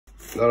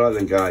Alright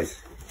then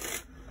guys,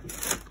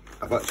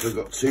 I've actually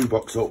got 2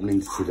 box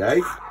openings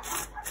today.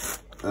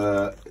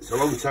 It's a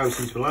long time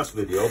since my last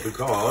video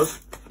because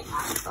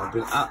I've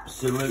been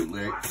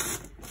absolutely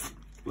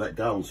let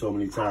down so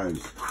many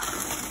times.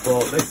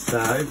 But this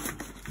time,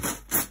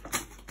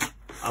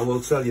 I will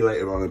tell you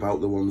later on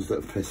about the ones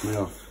that have pissed me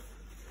off.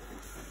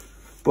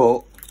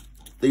 But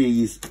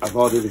these, I've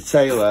ordered a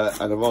Taylor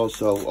and I've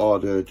also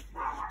ordered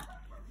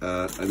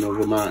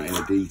another Martin, a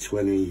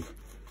D20,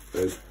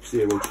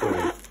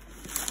 020.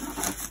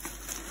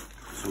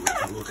 So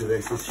let's have a look at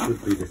this. This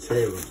should be the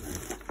Taylor.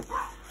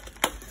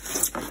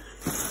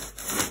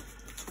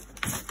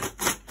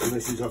 And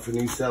this is off a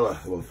new seller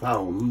who I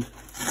found. And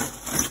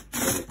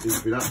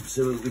it's been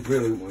absolutely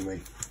brilliant with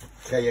me.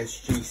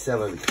 KSG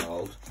seller they're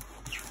called.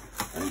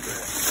 And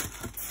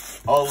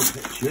all the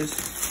pictures.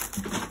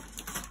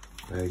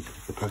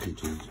 The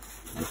packaging.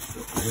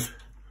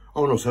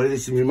 Oh no, sorry,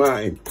 this is my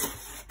Martin.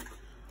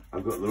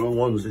 I've got the wrong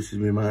ones. This is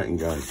my Martin,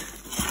 guys.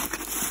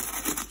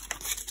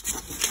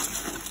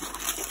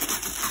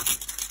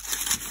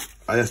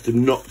 I asked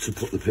them not to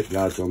put the pick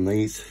guards on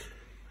these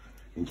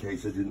in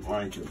case I didn't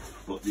like them,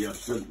 but they have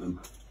sent them,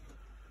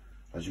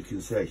 as you can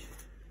see.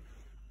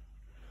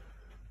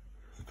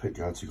 The pick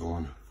guards are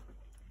going.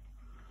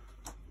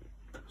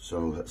 So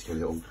let's get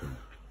it open.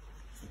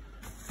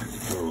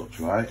 So it looks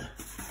right.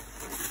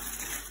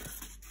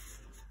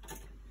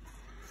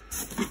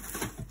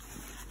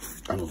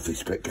 I love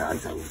this bit,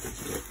 guys. I love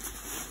this bit.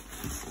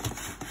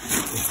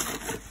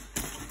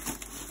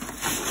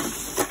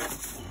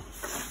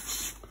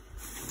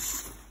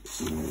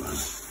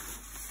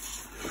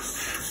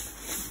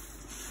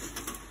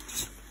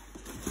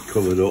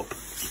 Covered up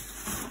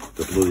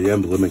the bloody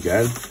emblem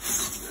again,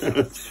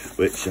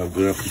 which I'm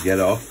going to have to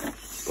get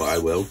off, but I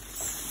will.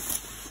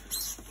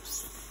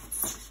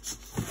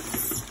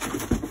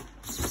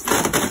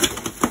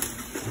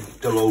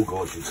 The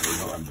logo, you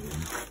see what I'm doing.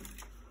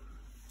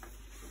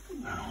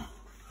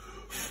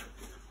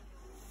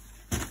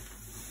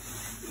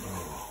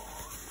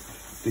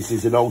 This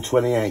is an old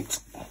 28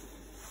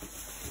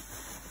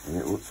 and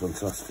it looks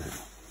fantastic.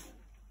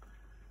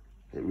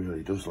 It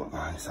really does look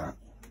nice, that.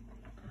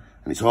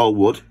 And it's all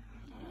wood.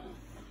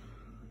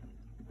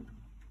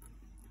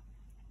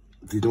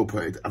 They don't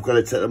put it, I've got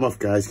to take them off,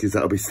 guys, because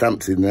that'll be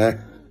stamped in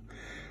there.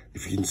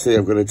 If you can see,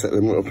 I've got to take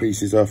them little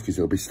pieces off because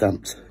it'll be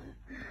stamped,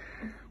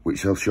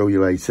 which I'll show you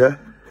later.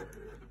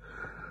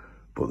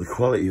 But the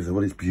quality of the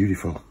wood is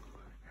beautiful.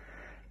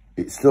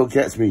 It still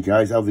gets me,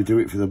 guys, how they do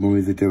it for the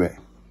money they do it.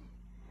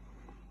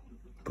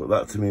 But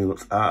that to me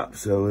looks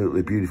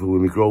absolutely beautiful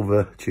with my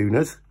Grover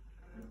tuners.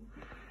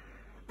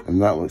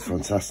 And that looks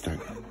fantastic.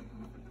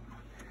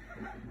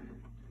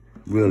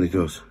 Really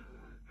does.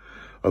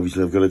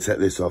 Obviously I've got to take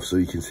this off so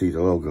you can see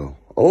the logo.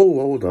 Oh,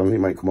 hold on, it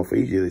might come off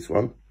easier, this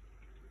one.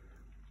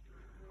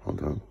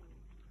 Hold on.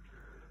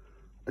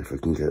 If I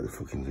can get the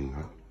fucking thing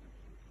out.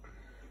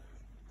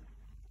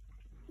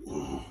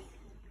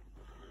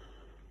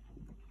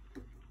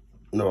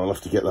 No, I'll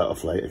have to get that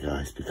off later,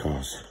 guys,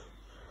 because...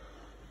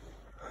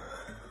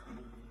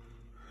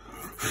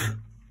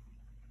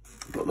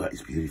 But that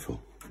is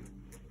beautiful.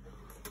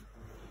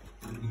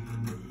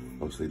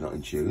 Obviously not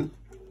in tune.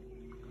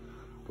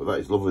 But that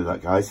is lovely,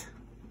 that, guys.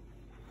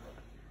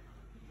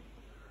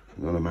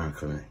 Not a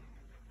mark on it.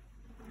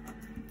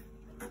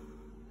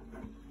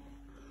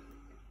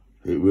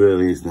 It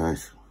really is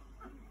nice.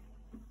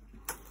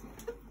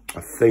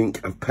 I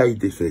think I've paid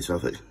this for this. I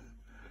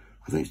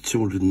think it's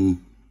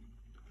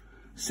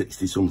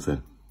 260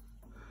 something.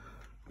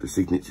 The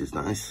signature's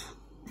nice.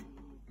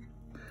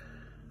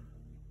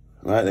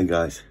 Right then,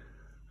 guys.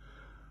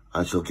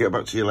 I shall get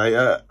back to you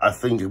later. I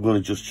think I'm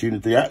going to just tune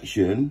the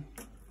action.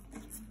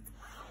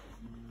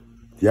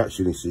 The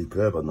action is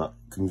superb on that.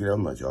 Can you get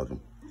on that, Jordan?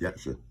 The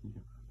action.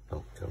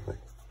 No, tell me.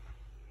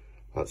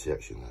 That's the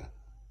action there.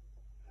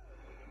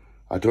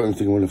 I don't even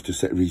think I'm going to have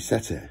to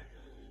reset it.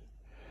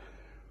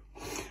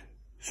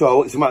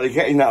 So it's a matter of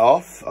getting that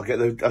off. I'll get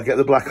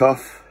the black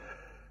off,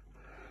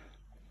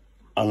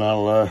 and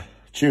I'll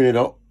tune it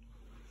up,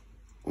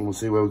 and we'll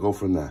see where we go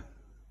from there.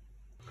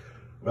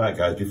 Right,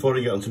 guys. Before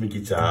I get onto my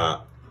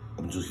guitar,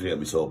 I'm just going to get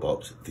my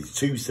soapbox. These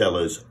 2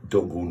 sellers,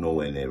 don't go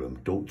nowhere near them.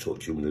 Don't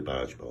touch them with a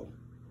barge pole.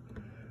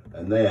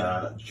 And they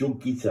are jug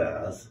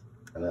guitars,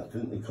 and I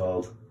think they're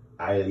called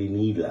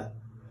Alyneela.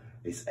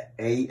 It's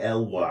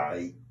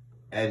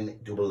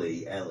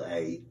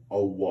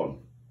ALYNEELA01.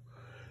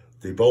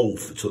 They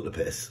both took the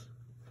piss.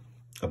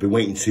 I've been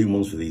waiting 2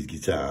 months for these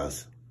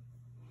guitars.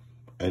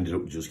 I ended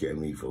up just getting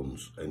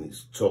refunds, and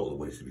it's totally a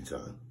waste of my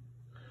time.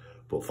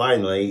 But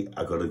finally,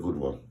 I got a good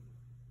one.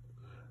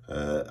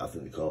 I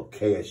think they're called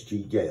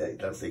KSG, yeah,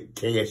 that's it,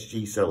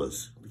 KSG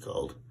sellers, they're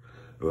called,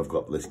 who I've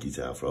got this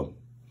guitar from.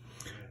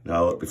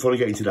 Now, before I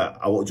get into that,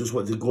 I just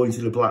want to go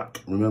into the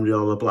black. Remember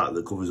all the black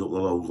that covers up the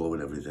logo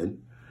and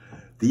everything?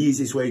 The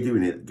easiest way of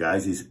doing it,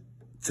 guys, is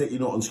take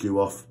your nut and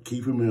screw off,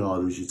 keep them in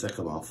order as you take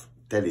them off,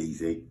 dead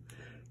easy.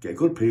 Get a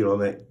good peel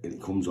on it, and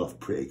it comes off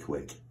pretty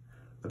quick.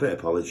 A bit of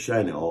polish,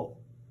 shine it up,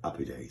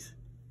 happy days.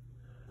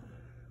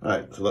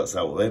 Right, so that's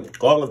out of it.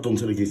 All I've done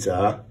to the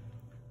guitar,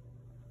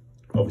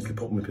 obviously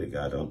put my pick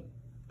guard on,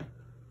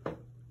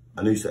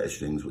 a new set of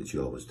strings, which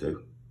you always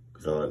do,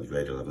 because I like the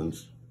grade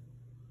 11s,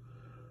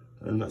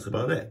 and that's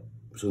about it.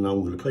 So now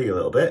I'm going to play a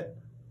little bit,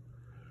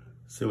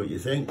 see what you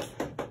think,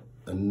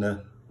 and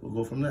we'll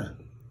go from there.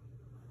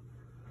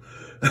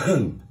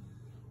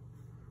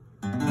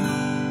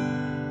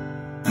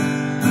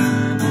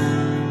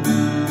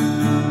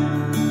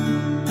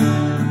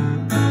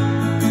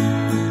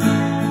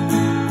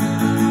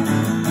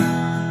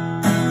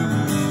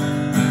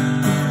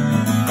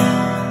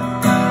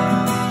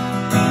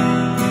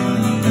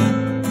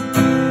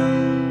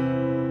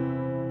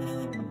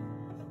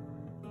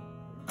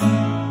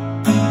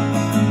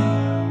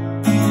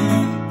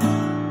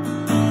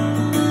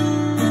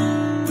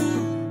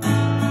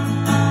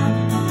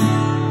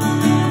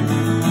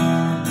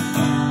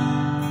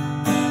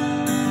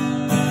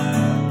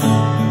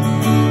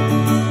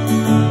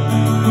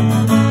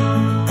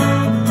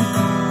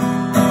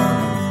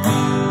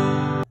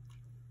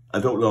 I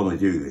don't normally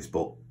do this,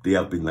 but they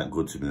have been that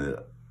good to me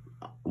that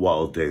what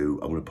I'll do,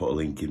 I'm going to put a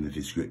link in the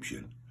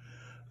description.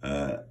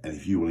 And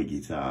if you want a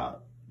guitar,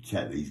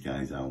 check these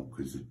guys out,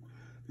 because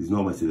there's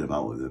no messing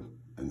about with them,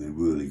 and they're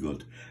really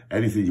good.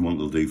 Anything you want,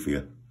 they'll do for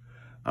you.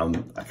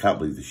 I can't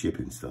believe the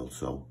shipping still,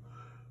 so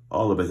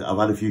all the best. I've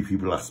had a few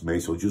people ask me,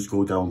 so just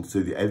go down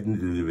to the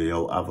end of the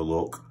video, have a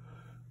look,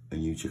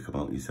 and you check them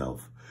out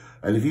yourself.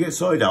 And if you get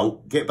sorted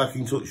out, get back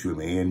in touch with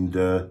me and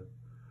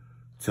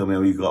tell me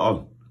how you got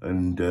on.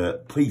 And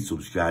please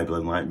subscribe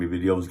and like my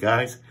videos,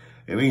 guys.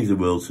 It means the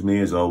world to me,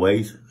 as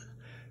always.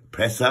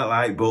 Press that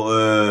like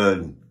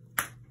button.